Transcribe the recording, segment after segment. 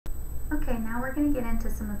Okay, now we're going to get into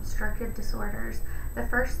some obstructive disorders. The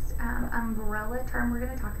first umbrella term we're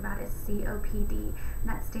going to talk about is COPD, and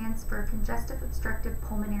that stands for congestive obstructive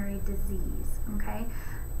pulmonary disease. Okay,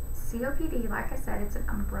 COPD, like I said, it's an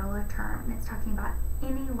umbrella term, and it's talking about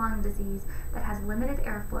any lung disease that has limited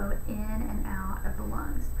airflow in and out of the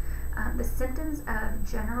lungs. The symptoms of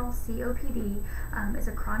general COPD is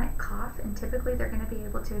a chronic cough, and typically they're going to be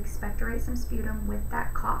able to expectorate some sputum with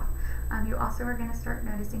that cough. You also are going to start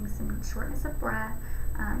noticing some shortness of breath,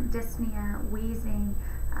 dyspnea, wheezing,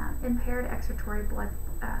 impaired expiratory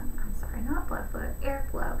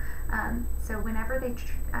airflow. So whenever they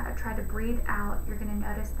try to breathe out, you're going to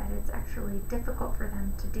notice that it's actually difficult for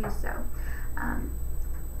them to do so.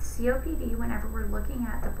 COPD, whenever we're looking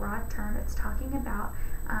at the broad term, it's talking about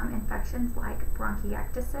infections like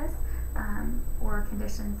bronchiectasis or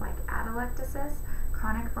conditions like atelectasis,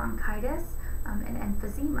 chronic bronchitis, and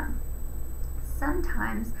emphysema.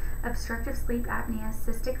 Sometimes obstructive sleep apnea,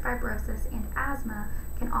 cystic fibrosis, and asthma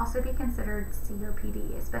can also be considered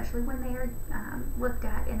COPD, especially when they are looked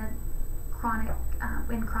at in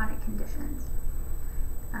chronic conditions.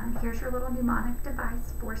 Here's your little mnemonic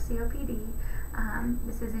device for COPD.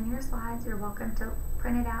 This is in your slides. You're welcome to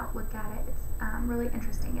print it out, look at it. It's really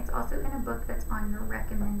interesting. It's also in a book that's on your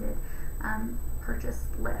recommended purchase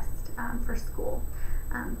list for school.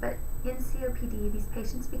 But in COPD, these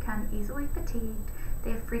patients become easily fatigued.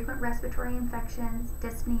 They have frequent respiratory infections,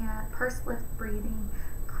 dyspnea, pursed lift breathing,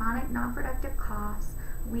 chronic non-productive coughs,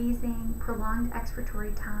 wheezing, prolonged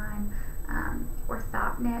expiratory time,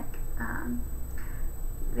 orthopneic.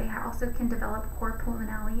 They also can develop cor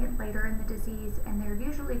pulmonale later in the disease, and they're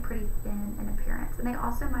usually pretty thin in appearance. And they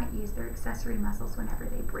also might use their accessory muscles whenever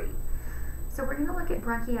they breathe. So we're going to look at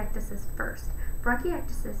bronchiectasis first.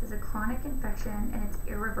 Bronchiectasis is a chronic infection, and it's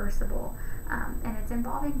irreversible, and it's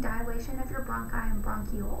involving dilation of your bronchi and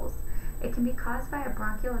bronchioles. It can be caused by a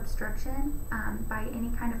bronchial obstruction by any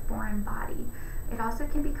kind of foreign body. It also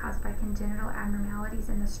can be caused by congenital abnormalities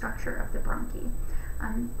in the structure of the bronchi.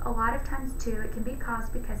 A lot of times too, it can be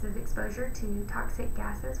caused because of exposure to toxic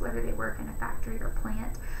gases, whether they work in a factory or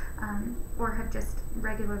plant, or have just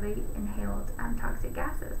regularly inhaled toxic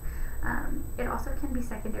gases. It also can be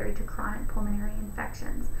secondary to chronic pulmonary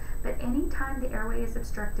infections. But anytime the airway is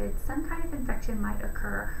obstructed, some kind of infection might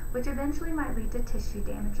occur, which eventually might lead to tissue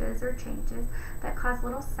damages or changes that cause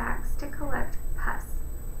little sacs to collect pus.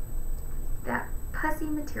 That pussy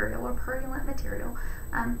material or purulent material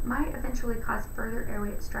might eventually cause further airway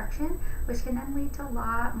obstruction, which can then lead to a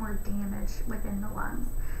lot more damage within the lungs.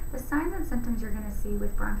 The signs and symptoms you're going to see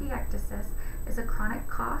with bronchiectasis is a chronic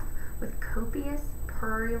cough with copious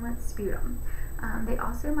purulent sputum. They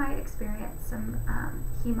also might experience some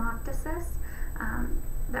hemoptysis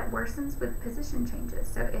that worsens with position changes.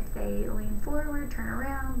 So if they lean forward, turn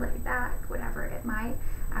around, lay back, whatever, it might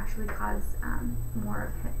actually cause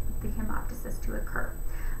more of the hemoptysis to occur.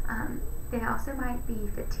 They also might be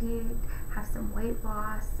fatigued, have some weight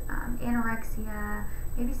loss, anorexia,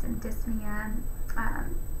 maybe some dyspnea.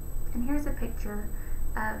 And here's a picture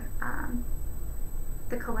of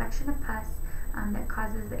the collection of pus that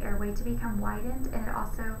causes the airway to become widened, and it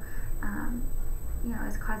also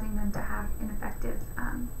is causing them to have ineffective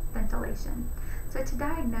ventilation. So to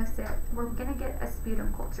diagnose it, we're going to get a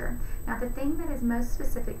sputum culture. Now the thing that is most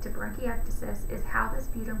specific to bronchiectasis is how the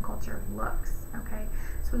sputum culture looks, okay?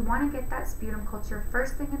 So we want to get that sputum culture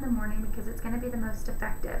first thing in the morning because it's going to be the most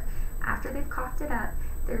effective. After they've coughed it up,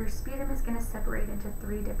 their sputum is going to separate into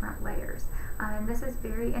 3 different layers. And this is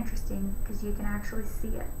very interesting because you can actually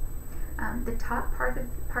see it. The top part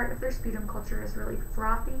of their sputum culture is really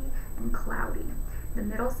frothy and cloudy. The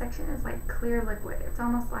middle section is like clear liquid. It's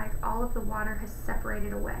almost like all of the water has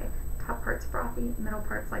separated away. Top part's frothy, middle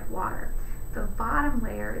part's like water. The bottom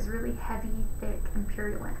layer is really heavy, thick, and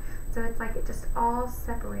purulent. So it's like it just all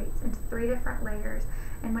separates into 3 different layers.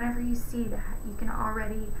 And whenever you see that, you can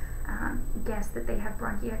already guess that they have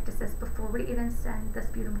bronchiectasis before we even send the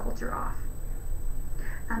sputum culture off.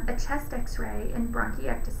 A chest x-ray in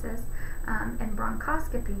bronchiectasis and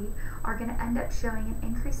bronchoscopy are going to end up showing an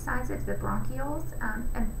increased size of the bronchioles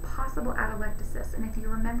and possible atelectasis. And if you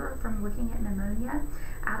remember from looking at pneumonia,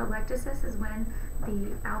 atelectasis is when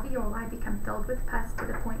the alveoli become filled with pus to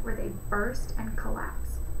the point where they burst and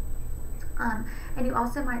collapse. And you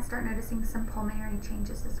also might start noticing some pulmonary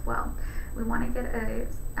changes as well. We want to get a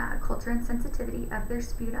culture and sensitivity of their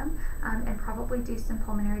sputum and probably do some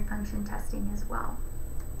pulmonary function testing as well.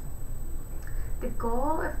 The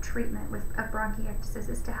goal of treatment of bronchiectasis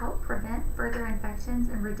is to help prevent further infections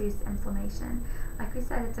and reduce inflammation. Like we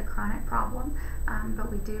said, it's a chronic problem,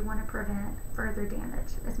 but we do want to prevent further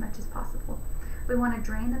damage as much as possible. We want to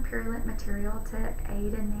drain the purulent material to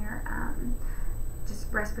aid in their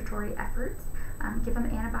just respiratory efforts. Give them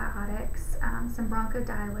antibiotics, some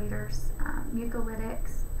bronchodilators,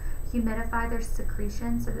 mucolytics, humidify their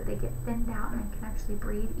secretions so that they get thinned out and they can actually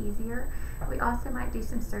breathe easier. We also might do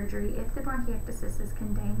some surgery if the bronchiectasis is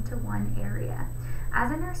contained to one area.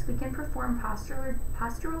 As a nurse, we can perform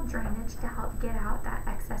postural drainage to help get out that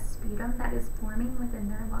excess sputum that is forming within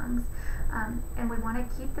their lungs. And we want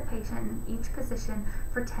to keep the patient in each position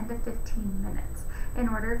for 10 to 15 minutes in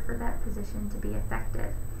order for that position to be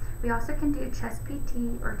effective. We also can do chest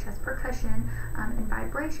PT or chest percussion and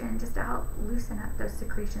vibration just to help loosen up those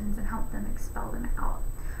secretions and help them expel them out.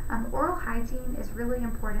 Oral hygiene is really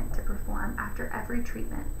important to perform after every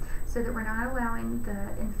treatment so that we're not allowing the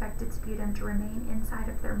infected sputum to remain inside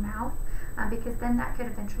of their mouth because then that could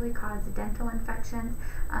eventually cause dental infections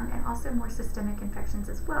and also more systemic infections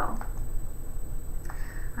as well.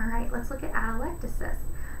 All right, let's look at atelectasis.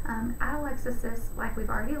 Atelectasis, like we've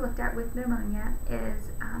already looked at with pneumonia, is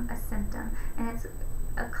a symptom, and it's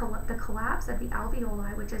the collapse of the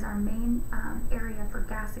alveoli, which is our main area for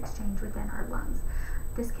gas exchange within our lungs.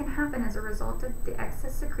 This can happen as a result of the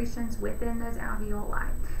excess secretions within those alveoli.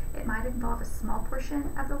 It might involve a small portion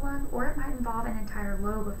of the lung, or it might involve an entire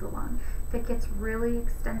lobe of the lung. If it gets really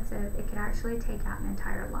extensive, it could actually take out an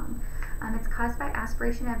entire lung. It's caused by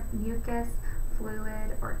aspiration of mucus,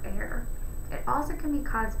 fluid, or air. It also can be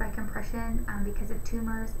caused by compression because of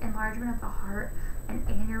tumors, enlargement of the heart, an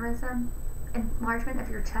aneurysm, enlargement of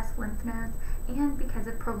your chest lymph nodes, and because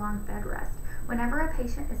of prolonged bed rest. Whenever a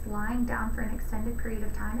patient is lying down for an extended period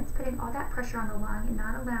of time, it's putting all that pressure on the lung and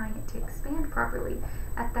not allowing it to expand properly.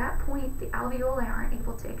 At that point, the alveoli aren't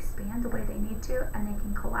able to expand the way they need to, and they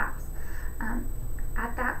can collapse.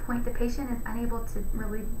 At that point, the patient is unable to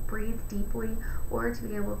really breathe deeply or to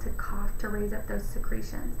be able to cough to raise up those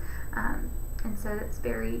secretions. And so it's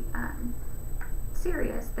very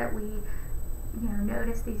serious that we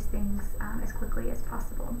notice these things as quickly as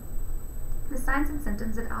possible. The signs and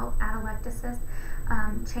symptoms of atelectasis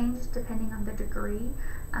change depending on the degree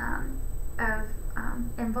of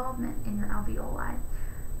involvement in your alveoli.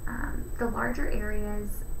 The larger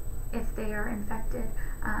areas, if they are affected,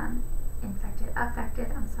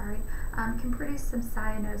 can produce some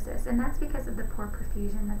cyanosis, and that's because of the poor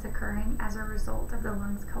perfusion that's occurring as a result of the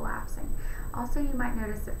lungs collapsing. Also, you might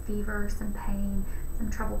notice a fever, some pain, some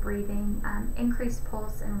trouble breathing, increased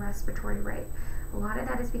pulse and respiratory rate. A lot of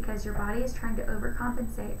that is because your body is trying to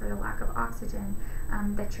overcompensate for the lack of oxygen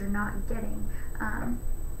that you're not getting,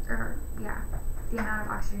 the amount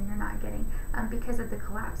of oxygen you're not getting because of the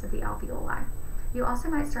collapse of the alveoli. You also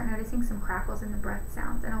might start noticing some crackles in the breath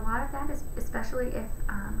sounds, and a lot of that is especially if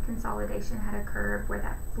consolidation had occurred where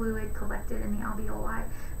that fluid collected in the alveoli,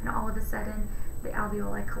 and all of a sudden the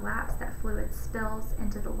alveoli collapse, that fluid spills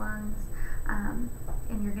into the lungs, and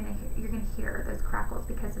you're gonna hear those crackles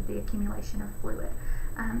because of the accumulation of fluid.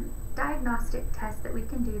 Diagnostic tests that we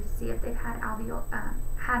can do to see if they've had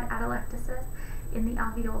atelectasis in the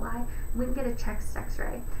alveoli, we can get a chest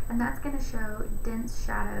x-ray, and that's going to show dense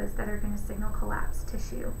shadows that are going to signal collapsed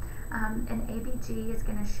tissue. An ABG is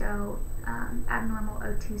going to show abnormal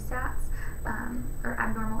O2 sats, or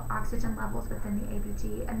abnormal oxygen levels within the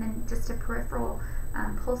ABG, and then just a peripheral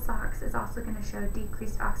pulse ox is also going to show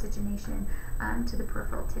decreased oxygenation to the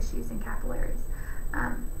peripheral tissues and capillaries.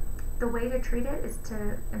 The way to treat it is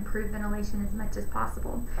to improve ventilation as much as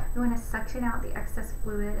possible. We want to suction out the excess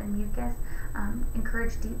fluid and mucus,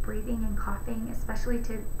 encourage deep breathing and coughing, especially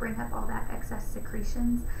to bring up all that excess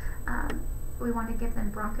secretions. We want to give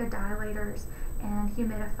them bronchodilators and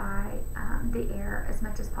humidify the air as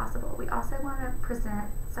much as possible. We also want to present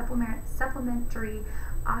supplementary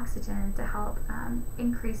oxygen to help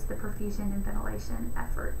increase the perfusion and ventilation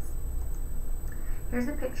efforts. Here's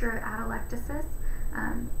a picture of atelectasis.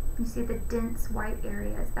 You see the dense white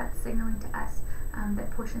areas. That's signaling to us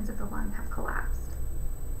that portions of the lung have collapsed.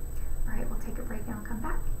 All right, we'll take a break and I'll come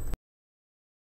back.